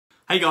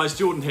Hey guys,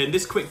 Jordan here. In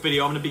this quick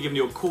video, I'm going to be giving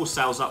you a course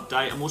sales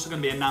update. I'm also going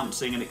to be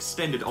announcing an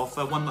extended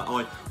offer, one that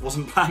I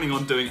wasn't planning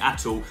on doing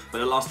at all, but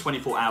the last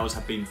 24 hours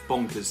have been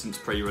bonkers since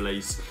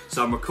pre-release.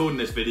 So I'm recording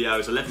this video,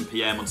 it's 11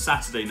 PM on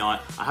Saturday night.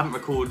 I haven't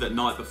recorded at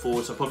night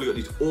before, so I've probably got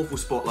these awful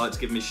spotlights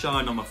giving me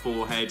shine on my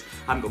forehead.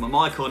 I haven't got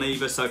my mic on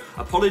either, so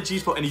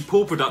apologies for any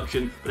poor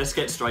production, but let's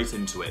get straight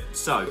into it.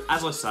 So,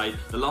 as I say,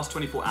 the last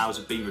 24 hours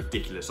have been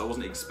ridiculous. I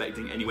wasn't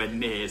expecting anywhere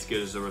near as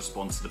good as a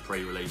response to the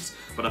pre-release,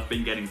 but I've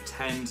been getting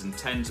tens and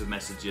tens of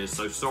messages,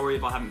 so sorry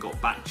if I haven't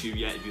got back to you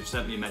yet. If you've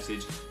sent me a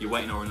message, you're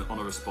waiting on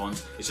a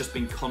response. It's just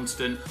been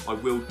constant. I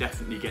will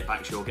definitely get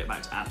back to you. I'll get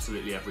back to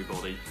absolutely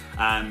everybody.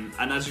 And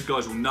as you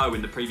guys will know,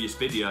 in the previous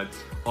video,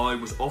 I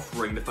was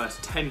offering the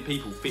first 10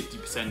 people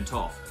 50%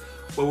 off.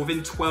 Well,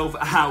 within 12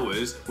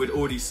 hours, we'd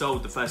already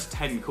sold the first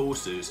 10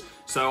 courses.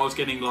 So I was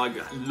getting like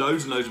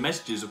loads and loads of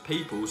messages of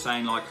people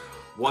saying like,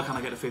 why can't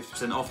I get a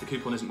 50% off? The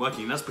coupon isn't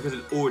working. And that's because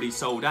it's already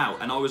sold out.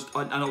 And I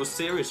was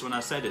serious when I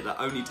said it, that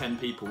only 10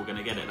 people were going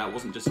to get it. That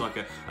wasn't just like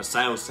a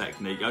sales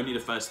technique. Only the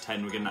first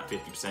 10 were getting that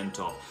 50%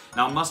 off.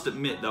 Now, I must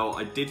admit though,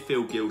 I did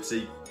feel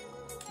guilty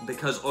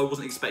because I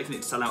wasn't expecting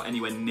it to sell out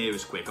anywhere near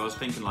as quick. I was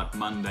thinking like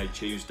Monday,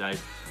 Tuesday,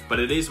 but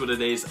it is what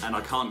it is, and I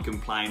can't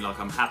complain. Like,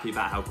 I'm happy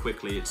about how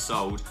quickly it's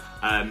sold.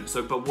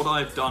 But what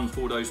I've done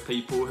for those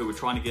people who were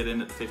trying to get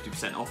in at the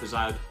 50% off is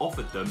I've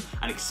offered them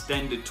an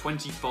extended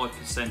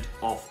 25%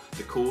 off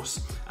the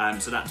course.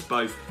 So that's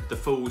both the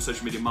full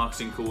social media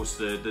marketing course,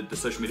 the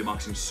social media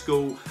marketing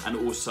school, and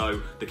also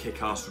the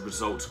Kick-Ass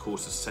Results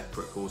course, a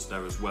separate course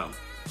there as well.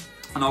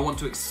 And I want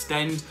to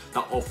extend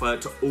that offer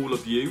to all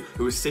of you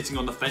who are sitting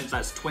on the fence.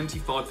 That's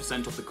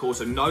 25% off the course,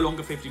 so no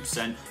longer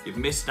 50%. You've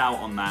missed out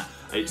on that.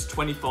 It's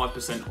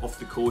 25% off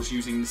the course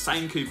using the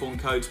same coupon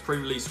codes,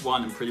 pre-release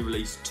 1 and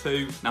pre-release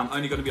 2. Now, I'm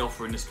only going to be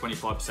offering this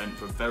 25%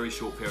 for a very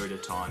short period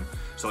of time.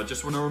 So I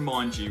just want to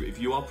remind you, if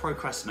you are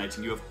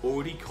procrastinating, you have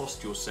already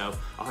cost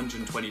yourself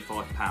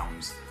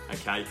 £125,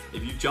 okay?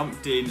 If you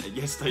jumped in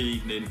yesterday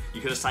evening, you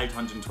could have saved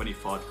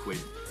 125 quid.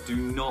 Do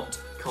not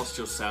cost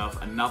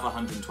yourself another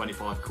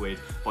 125 quid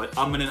by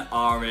umming and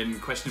ahhing,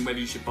 questioning whether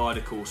you should buy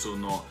the course or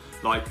not.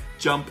 Like,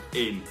 jump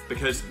in,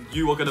 because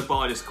you are going to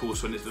buy this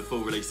course when the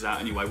full release is out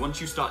anyway. Once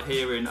you start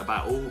hearing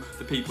about all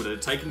the people that are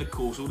taking the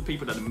course, all the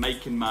people that are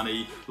making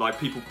money, like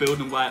people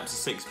building way up to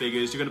 6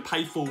 figures, you're going to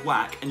pay full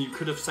whack and you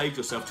could have saved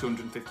yourself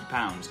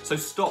 £250. So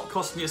stop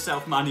costing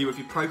yourself money with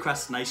your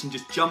procrastination,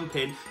 just jump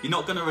in. You're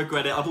not going to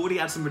regret it. I've already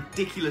had some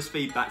ridiculous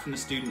feedback from the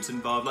students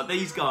involved. Like,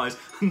 these guys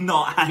are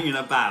not hanging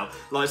about.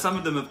 Like, some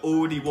of them have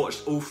already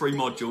watched all 3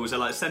 modules. They're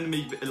like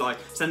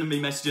sending me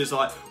messages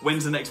like,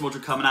 when's the next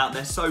module coming out?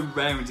 They're so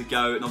raring to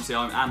go, and obviously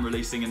I am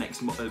releasing the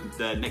next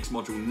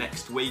module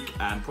next week,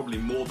 and probably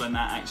more than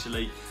that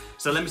actually.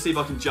 So let me see if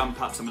I can jump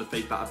up some of the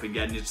feedback I've been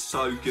getting. It's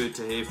so good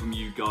to hear from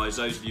you guys.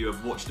 Those of you who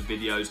have watched the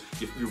videos,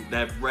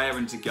 they're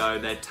raring to go.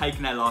 They're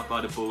taking their life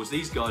by the balls.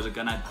 These guys are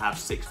going to have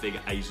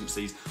 6-figure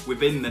agencies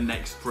within the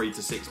next 3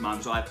 to 6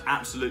 months. I have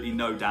absolutely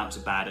no doubts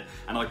about it.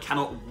 And I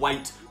cannot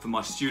wait for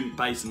my student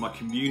base and my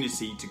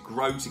community to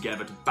grow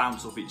together, to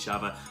bounce off each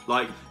other.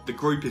 Like, the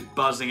group is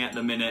buzzing at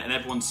the minute and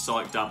everyone's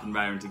psyched up and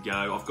raring to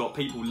go. I've got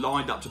people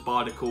lined up to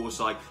buy the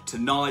course like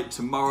tonight,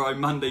 tomorrow,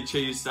 Monday,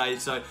 Tuesday.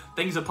 So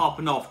things are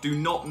popping off. Do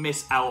not miss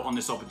out on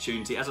this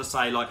opportunity. As I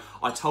say, like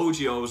I told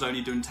you, I was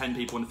only doing 10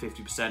 people on the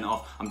 50%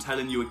 off. I'm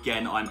telling you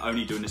again, I'm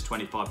only doing this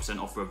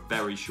 25% off for a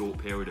very short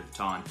period of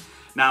time.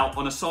 Now,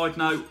 on a side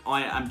note,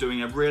 I am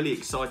doing a really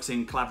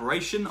exciting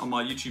collaboration on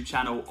my YouTube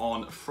channel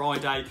on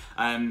Friday.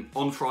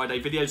 On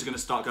Friday, videos are going to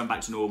start going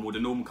back to normal, the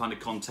normal kind of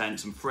content,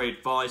 some free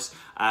advice,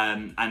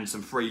 and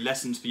some free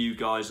lessons for you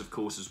guys, of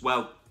course, as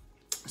well.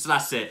 So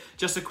that's it.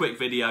 Just a quick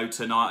video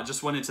tonight. I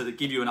just wanted to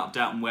give you an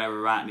update on where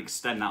we're at and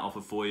extend that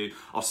offer for you.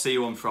 I'll see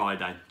you on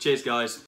Friday. Cheers, guys.